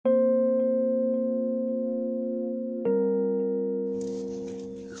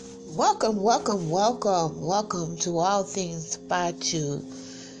Welcome to All Things Fatu,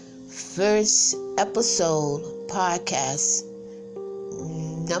 first episode podcast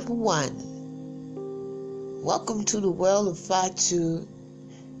number 1. Welcome to the world of Fatu,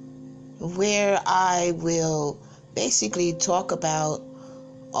 where I will basically talk about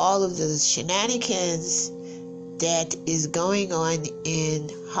all of the shenanigans that is going on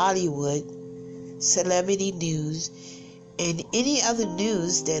in Hollywood, celebrity news, and any other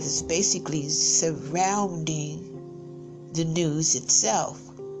news that is basically surrounding the news itself.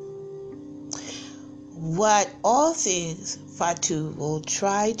 What All Things Fatu will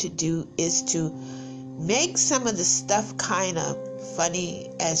try to do is to make some of the stuff kind of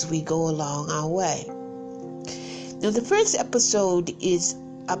funny as we go along our way. Now, the first episode is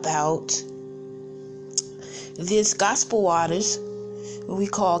about this gospel artist we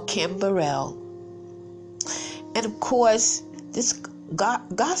call Kim Burrell. And of course, this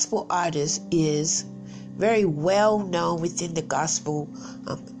gospel artist is very well known within the gospel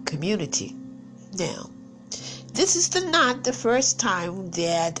community. Now, this is not the first time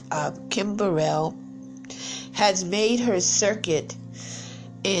that Kim Burrell has made her circuit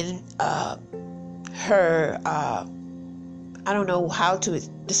in her, I don't know how to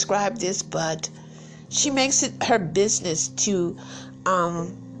describe this, but she makes it her business to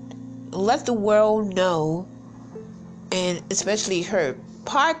let the world know, and especially her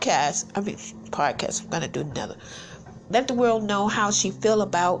podcast, I'm going to do another. Let the world know how she feel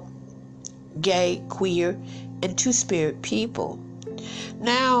about gay, queer, and two-spirit people.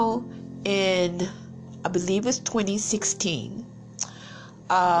 Now, in, I believe it's 2016,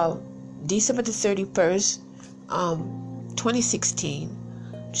 December the 31st, 2016,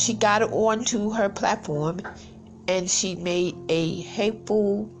 she got onto her platform and she made a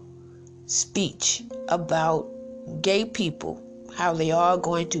hateful speech about gay people, how they are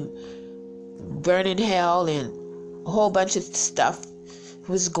going to burn in hell, and a whole bunch of stuff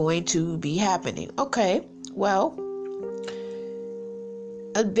was going to be happening. Okay, well,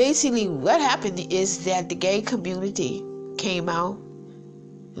 basically what happened is that the gay community came out,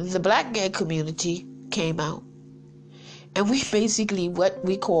 the black gay community came out, and we basically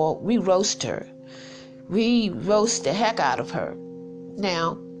we roast her. We roast the heck out of her.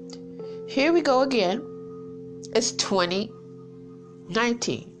 Now, here we go again. It's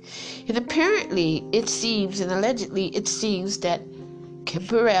 2019. And apparently it seems, and allegedly it seems, that Kim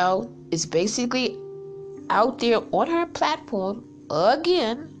Burrell is basically out there on her platform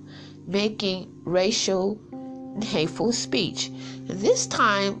again making racial and hateful speech. And this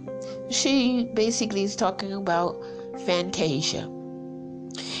time she basically is talking about Fantasia.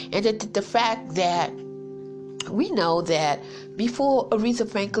 And the fact that we know that before Aretha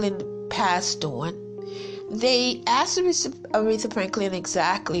Franklin passed on, they asked Aretha Franklin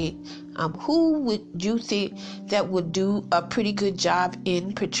exactly who would you think that would do a pretty good job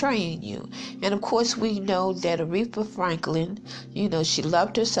in portraying you. And of course we know that Aretha Franklin, she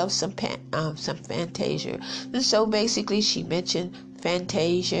loved herself some Fantasia. And so basically she mentioned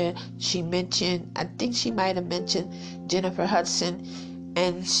Fantasia. She mentioned, I think she might have mentioned Jennifer Hudson,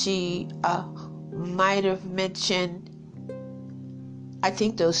 and she might have mentioned, I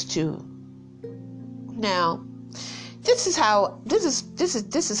think, those two. Now, this is how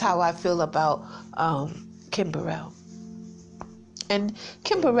I feel about Kim Burrell. And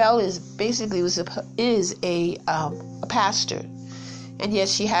Kim Burrell is a pastor, and yes,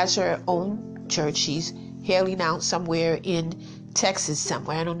 she has her own church. She's hailing out somewhere in Texas,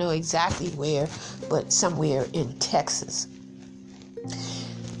 somewhere. I don't know exactly where, but somewhere in Texas.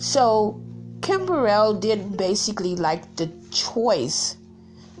 So Kim Burrell didn't basically like the choice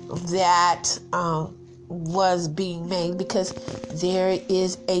that was being made, because there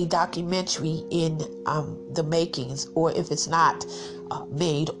is a documentary in the makings, or if it's not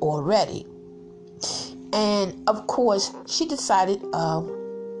made already. And of course she decided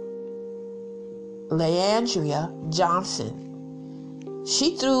Leandria Johnson.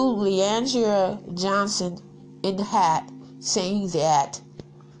 She threw Leandria Johnson in the hat, saying that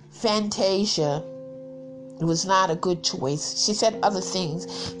Fantasia was not a good choice. She said other things,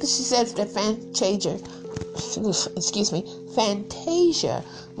 but she said that Fantasia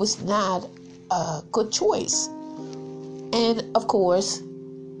was not a good choice. And of course,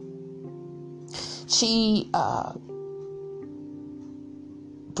 she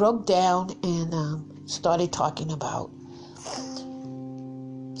broke down and started talking about.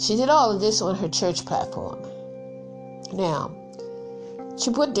 She did all of this on her church platform. Now,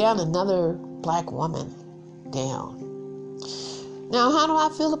 she put down another black woman down. Now, how do I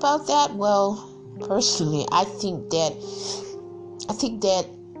feel about that? Well, personally, I think that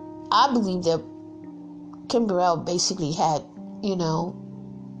I believe that Kim Burrell basically had,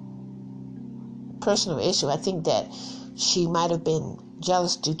 personal issue. I think that she might have been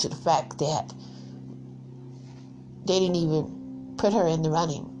jealous due to the fact that they didn't even put her in the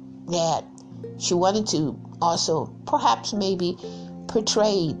running. That she wanted to also perhaps maybe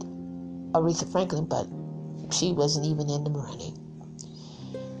portray Aretha Franklin, but she wasn't even in the running.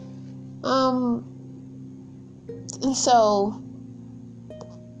 And so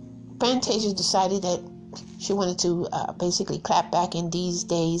Fantasia decided that she wanted to basically clap back in these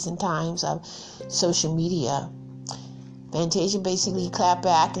days and times of social media. Fantasia basically clapped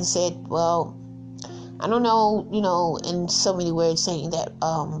back and said, well, I don't know, in so many words, saying that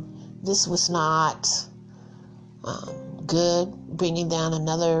this was not good, bringing down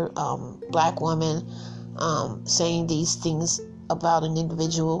another black woman, saying these things about an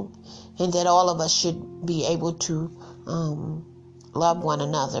individual, and that all of us should be able to love one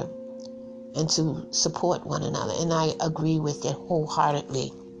another and to support one another. And I agree with it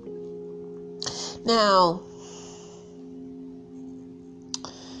wholeheartedly. Now,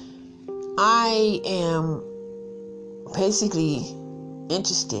 I am basically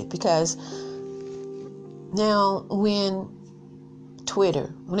interested because now we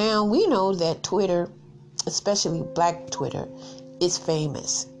know that Twitter, especially Black Twitter, is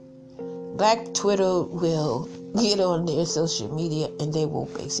famous. Black Twitter will get on their social media and they will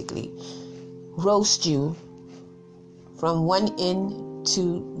basically roast you from one end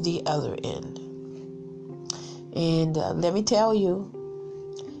to the other end. And let me tell you,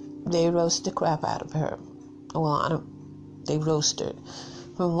 they roast the crap out of her. Well, they roast her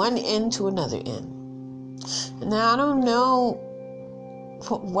from one end to another end. Now, I don't know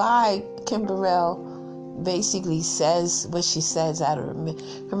why Kim Burrell basically says what she says out of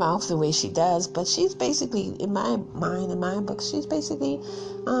her mouth the way she does, but she's basically, in my mind, in my book, she's basically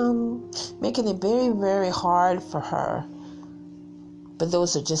making it very, very hard for her. But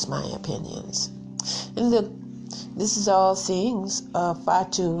those are just my opinions. And look, this is all things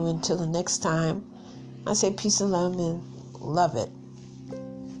Fatu. Until the next time, I say peace and love and love it.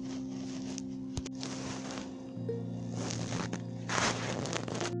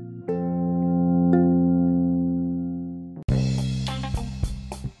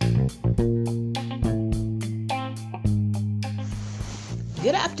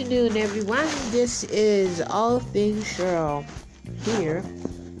 Good afternoon, everyone. This is All Things Cheryl here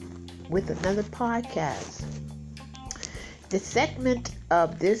with another podcast. The segment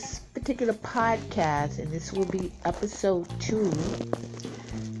of this particular podcast, and this will be episode 2,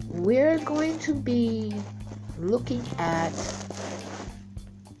 we're going to be looking at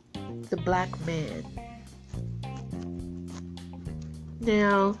the black man.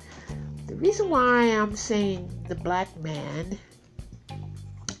 Now, the reason why I'm saying the black man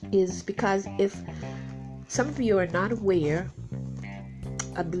is because if some of you are not aware,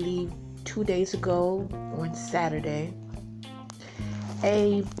 I believe 2 days ago on Saturday,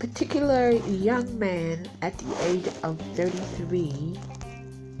 a particular young man at the age of 33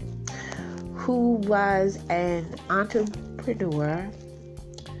 who was an entrepreneur,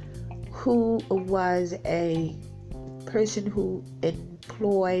 who was a person who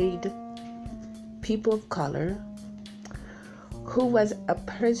employed people of color, who was a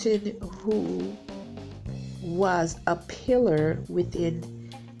person who was a pillar within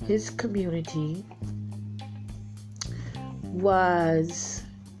his community, was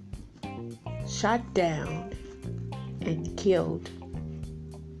shot down and killed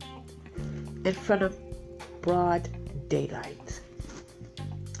in front of broad daylight.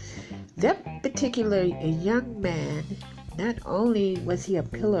 That particular young man, not only was he a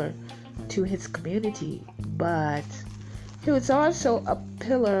pillar to his community, but he was also a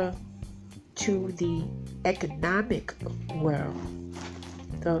pillar to the economic world,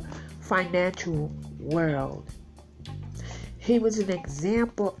 the financial world. He was an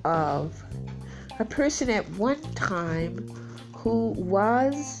example of a person at one time who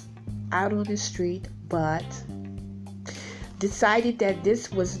was out on the street but decided that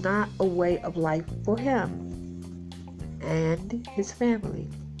this was not a way of life for him and his family.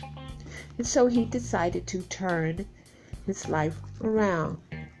 And so he decided to turn his life around.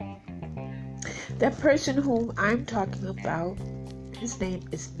 That person whom I'm talking about, his name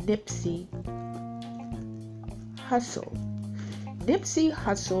is Nipsey Hussle. Nipsey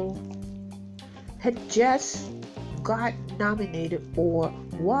Hussle had just got nominated or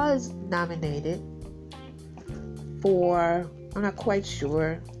was nominated for, I'm not quite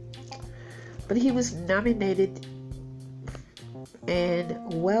sure, but he was nominated and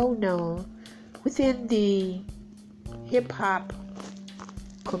well known within the hip-hop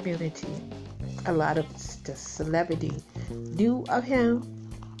community. A lot of the celebrity knew of him.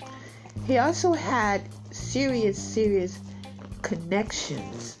 He also had serious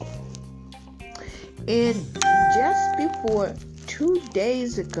connections. And just before 2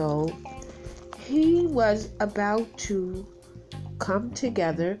 days ago, he was about to come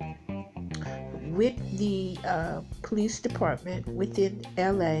together with the police department within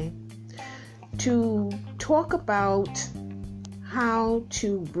LA to talk about how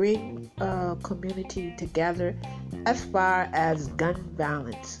to bring a community together as far as gun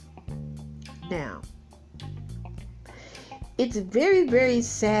violence. Now, it's very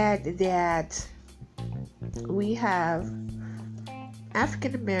sad that we have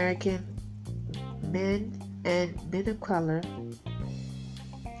African American men and men of color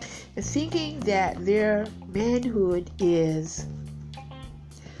thinking that their manhood is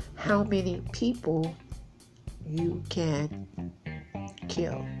how many people you can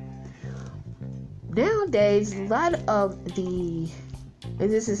kill. Nowadays, a lot of and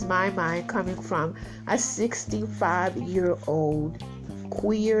this is my mind coming from a 65-year-old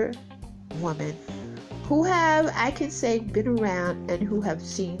queer woman who have, I can say, been around and who have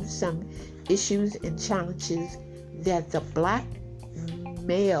seen some issues and challenges that the black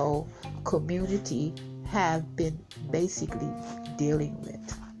male community have been basically dealing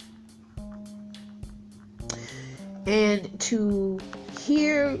with. And to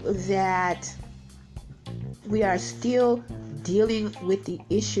hear that we are still dealing with the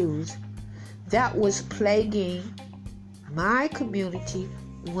issues that was plaguing my community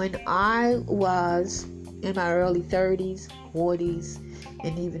when I was in my early 30s, 40s,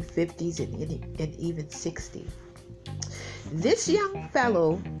 and even 50s and even 60s. This young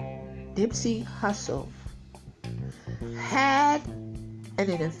fellow, Nipsey Hussle, had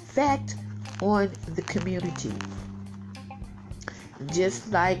an effect on the community.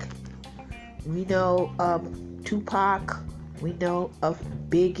 Just like we know of Tupac, we know of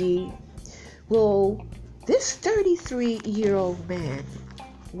Biggie. Well, this 33-year-old man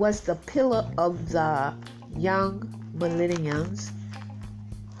was the pillar of the young millennials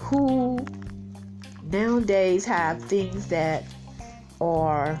who nowadays have things that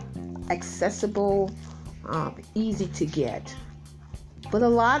are accessible, easy to get. But a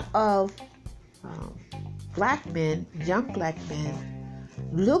lot of black men, young black men,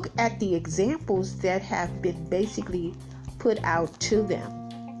 look at the examples that have been basically put out to them.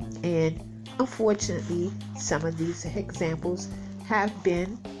 And unfortunately, some of these examples have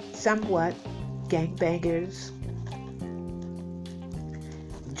been somewhat gangbangers,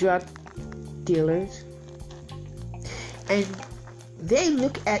 drug dealers, and they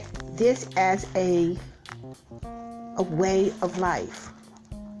look at this as a way of life.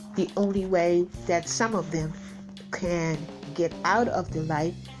 The only way that some of them can get out of the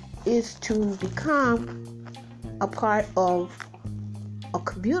life is to become a part of a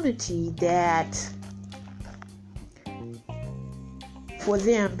community that for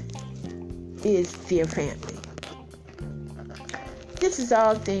them is their family. This is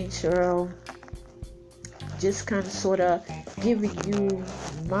all things, Cheryl. Just kind of sort of giving you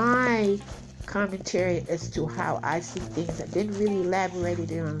my commentary as to how I see things. I didn't really elaborate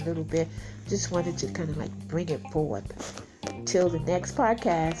it on a little bit. Just wanted to kind of like bring it forward. Till the next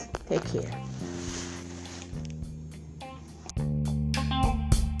podcast, take care.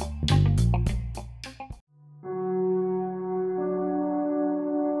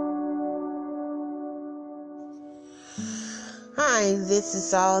 Hi, this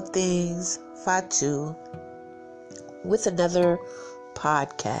is All Things Fatu with another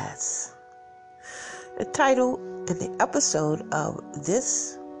podcast. The title and the episode of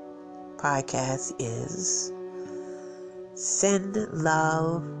this podcast is Send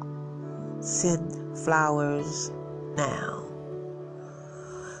Love, Send Flowers Now.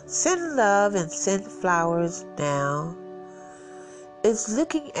 Send Love and Send Flowers Now is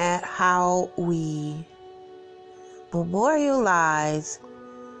looking at how we memorialize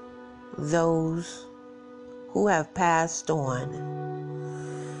those who have passed on,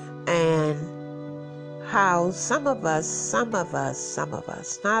 and how some of us,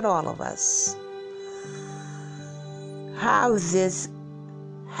 not all of us, have this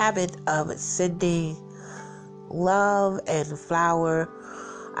habit of sending love and flower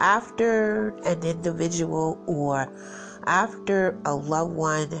after an individual or after a loved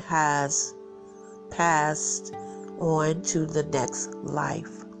one has passed on to the next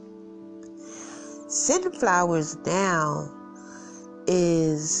life. Send flowers now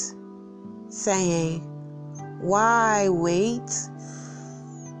is saying, why wait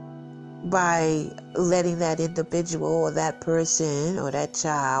by letting that individual or that person or that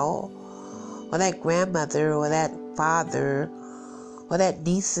child or that grandmother or that father or that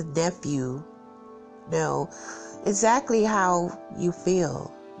niece and nephew know exactly how you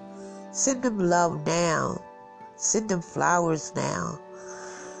feel. Send them love now. Send them flowers now.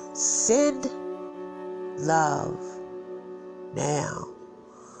 Send love now.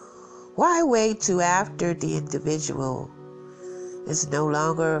 Why wait till after the individual is no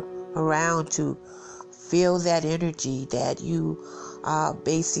longer around to feel that energy that you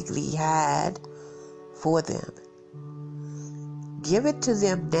basically had for them? Give it to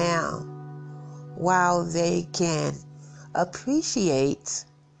them now while they can appreciate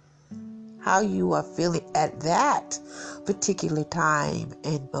how you are feeling at that particular time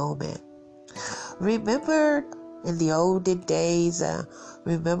and moment. Remember in the olden days,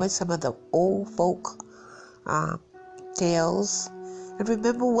 remember some of the old folk tales, and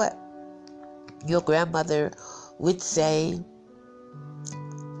remember what your grandmother would say,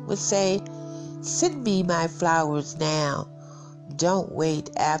 send me my flowers now. Don't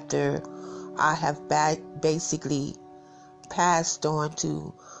wait after I have basically passed on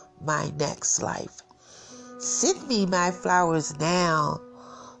to my next life. Send me my flowers now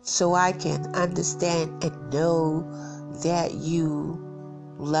so I can understand and know that you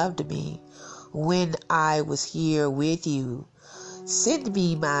loved me when I was here with you. Send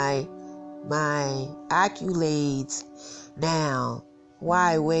me my accolades now.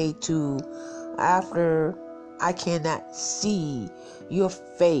 Why wait to after I cannot see your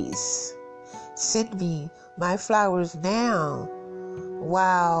face? Send me my flowers now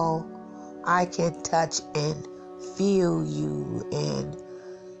while I can touch and feel you and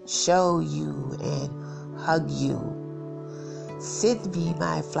show you and hug you. Send me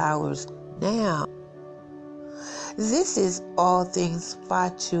my flowers now. This is All Things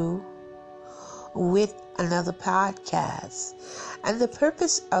Fatu with another podcast. And the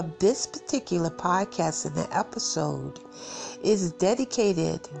purpose of this particular podcast and the episode is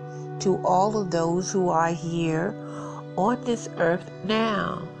dedicated to all of those who are here on this earth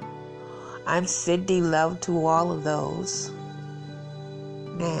now. I'm sending love to all of those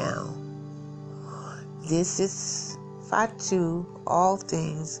now. This is Fatu, All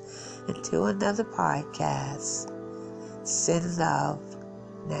Things. Until another podcast, send love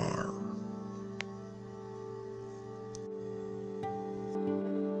now.